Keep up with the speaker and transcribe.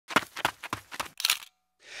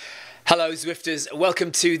Hello Zwifters,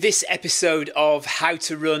 welcome to this episode of How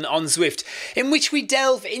to Run on Zwift, in which we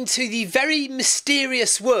delve into the very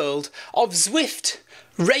mysterious world of Zwift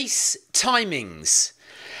race timings.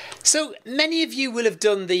 So many of you will have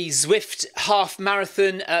done the Zwift half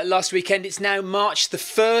marathon last weekend. It's now March the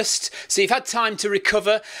 1st, so you've had time to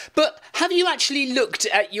recover. But have you actually looked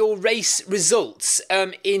at your race results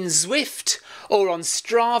in Zwift or on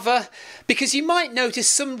Strava? Because you might notice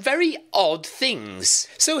some very odd things.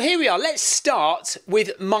 So here we are. Let's start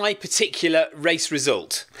with my particular race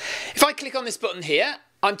result. If I click on this button here,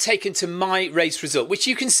 I'm taken to my race result, which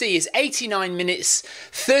you can see is 89 minutes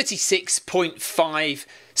 36.5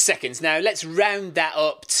 seconds. Now let's round that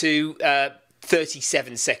up to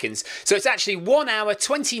 37 seconds. So it's actually 1 hour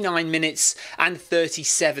 29 minutes and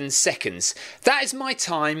 37 seconds. That is my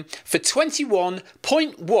time for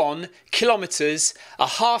 21.1 kilometers, a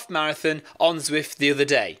half marathon on Zwift the other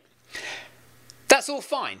day. That's all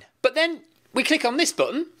fine. But then we click on this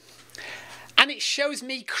button and it shows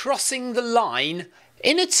me crossing the line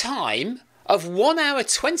in a time of 1 hour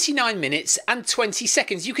 29 minutes and 20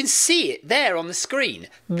 seconds. You can see it there on the screen.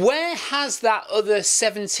 Where has that other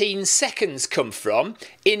 17 seconds come from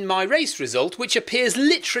in my race result, which appears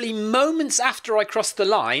literally moments after I cross the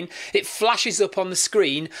line? It flashes up on the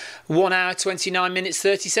screen, 1 hour 29 minutes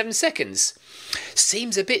 37 seconds.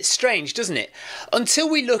 Seems a bit strange, doesn't it? Until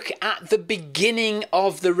we look at the beginning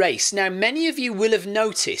of the race. Now, many of you will have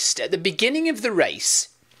noticed at the beginning of the race,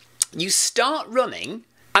 you start running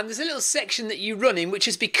and there's a little section that you run in which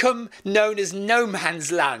has become known as no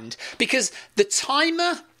man's land, because the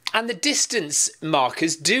timer and the distance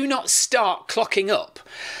markers do not start clocking up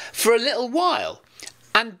for a little while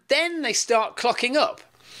and then they start clocking up.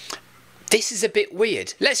 This is a bit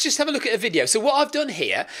weird. Let's just have a look at a video. So what I've done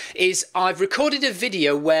here is I've recorded a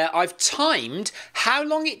video where I've timed how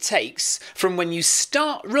long it takes from when you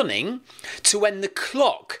start running to when the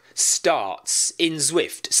clock starts in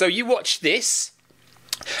Zwift. So you watch this.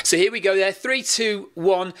 So here we go there, 3, 2,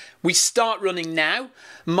 1, we start running now.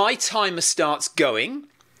 My timer starts going.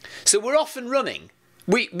 So we're off and running.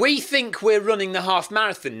 We think we're running the half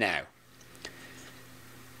marathon now.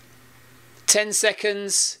 10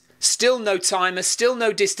 seconds, still no timer, still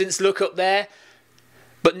no distance, look up there.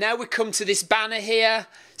 But now we come to this banner here,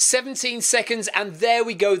 17 seconds, and there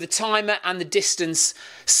we go, the timer and the distance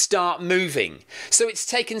start moving. So it's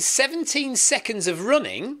taken 17 seconds of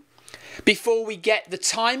running before we get the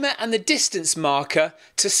timer and the distance marker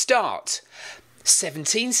to start.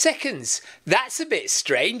 17 seconds. That's a bit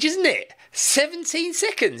strange, isn't it? 17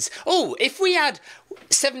 seconds. Oh, if we add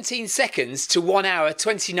 17 seconds to 1 hour,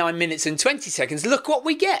 29 minutes and 20 seconds, look what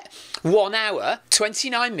we get. 1 hour,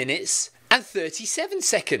 29 minutes and 37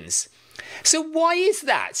 seconds. So why is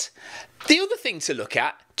that? The other thing to look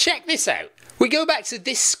at, check this out. We go back to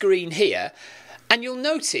this screen here, and you'll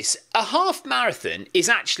notice a half marathon is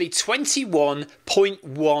actually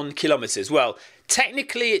 21.1 kilometres. Well,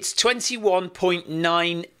 technically it's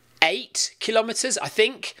 21.98 kilometres, I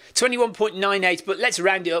think. 21.98, but let's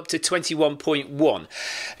round it up to 21.1.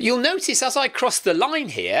 You'll notice as I cross the line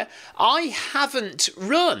here, I haven't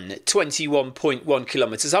run 21.1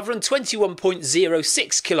 kilometres. I've run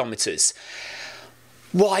 21.06 kilometres.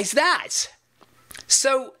 Why's that?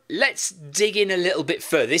 So let's dig in a little bit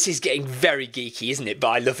further. This is getting very geeky, isn't it? But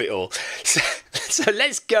I love it all. So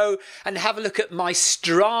let's go and have a look at my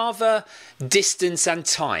Strava distance and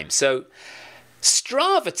time. So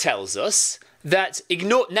Strava tells us that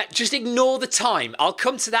just ignore the time. I'll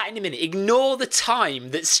come to that in a minute. Ignore the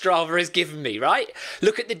time that Strava has given me, right?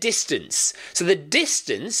 Look at the distance. So the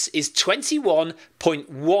distance is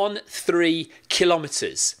 21.13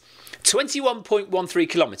 kilometres. 21.13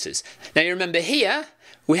 kilometres. Now you remember here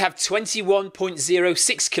we have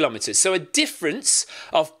 21.06 kilometres. So a difference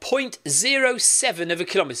of 0.07 of a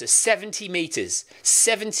kilometre, 70 metres.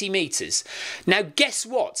 70 metres. Now guess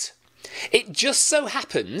what? It just so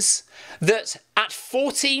happens that at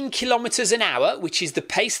 14 kilometres an hour, which is the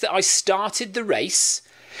pace that I started the race,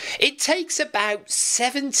 it takes about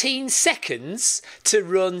 17 seconds to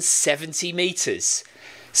run 70 metres.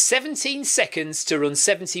 17 seconds to run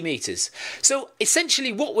 70 metres. So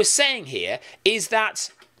essentially what we're saying here is that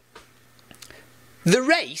the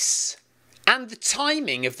race and the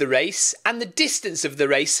timing of the race and the distance of the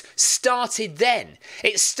race started then.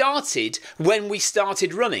 It started when we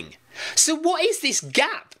started running. So what is this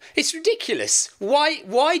gap? It's ridiculous.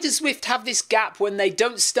 Why does Zwift have this gap when they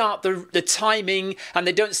don't start the timing and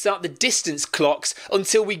they don't start the distance clocks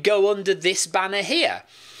until we go under this banner here?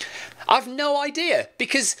 I've no idea,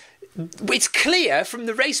 because it's clear from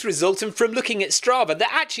the race result and from looking at Strava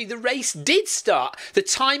that actually the race did start. The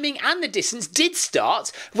timing and the distance did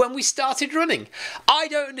start when we started running. I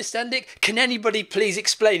don't understand it. Can anybody please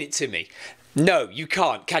explain it to me? No, you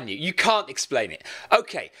can't, can you? You can't explain it.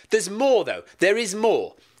 Okay, there's more though. There is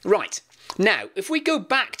more. Right, now, if we go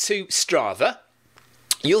back to Strava,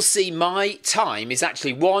 you'll see my time is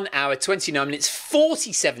actually 1 hour, 29 minutes,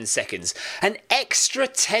 47 seconds. An extra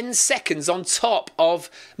 10 seconds on top of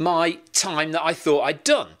my time that I thought I'd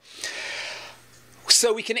done.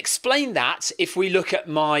 So we can explain that if we look at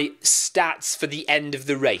my stats for the end of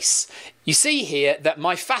the race. You see here that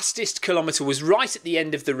my fastest kilometre was right at the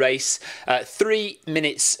end of the race, 3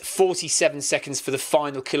 minutes 47 seconds for the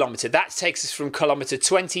final kilometre. That takes us from kilometre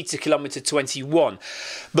 20 to kilometre 21.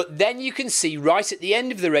 But then you can see right at the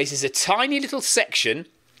end of the race is a tiny little section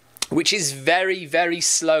which is very, very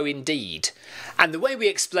slow indeed. And the way we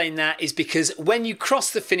explain that is because when you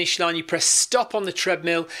cross the finish line, you press stop on the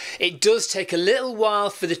treadmill. It does take a little while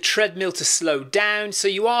for the treadmill to slow down, so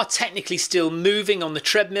you are technically still moving on the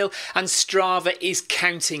treadmill, and Strava is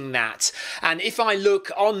counting that. And if I look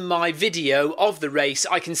on my video of the race,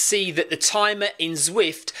 I can see that the timer in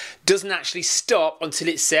Zwift doesn't actually stop until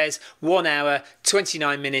it says 1 hour,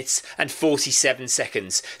 29 minutes and 47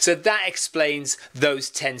 seconds. So that explains those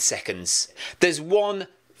 10 seconds. There's one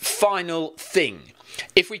final thing.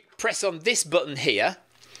 If we press on this button here,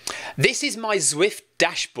 this is my Zwift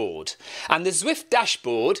dashboard, and the Zwift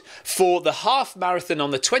dashboard for the half marathon on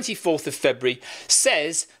the 24th of February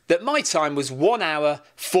says that my time was 1 hour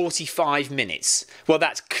 45 minutes. Well,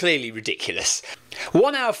 that's clearly ridiculous.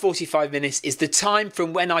 1 hour 45 minutes is the time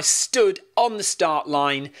from when I stood on the start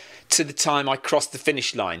line to the time I crossed the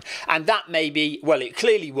finish line, and that may be, well, it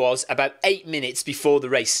clearly was about 8 minutes before the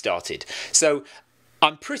race started. So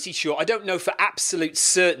I'm pretty sure, I don't know for absolute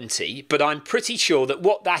certainty, but I'm pretty sure that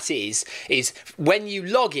what that is when you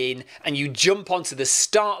log in and you jump onto the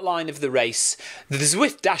start line of the race, the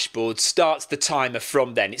Zwift dashboard starts the timer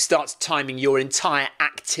from then. It starts timing your entire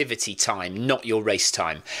activity time, not your race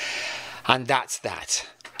time. And that's that.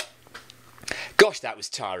 Gosh, that was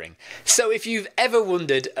tiring. So if you've ever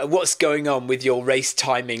wondered what's going on with your race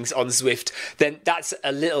timings on Zwift, then that's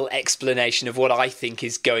a little explanation of what I think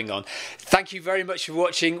is going on. Thank you very much for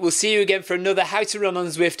watching. We'll see you again for another How to Run on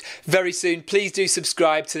Zwift very soon. Please do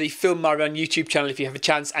subscribe to the Film My Run YouTube channel if you have a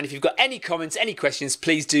chance. And if you've got any comments, any questions,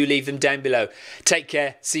 please do leave them down below. Take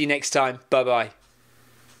care. See you next time. Bye-bye.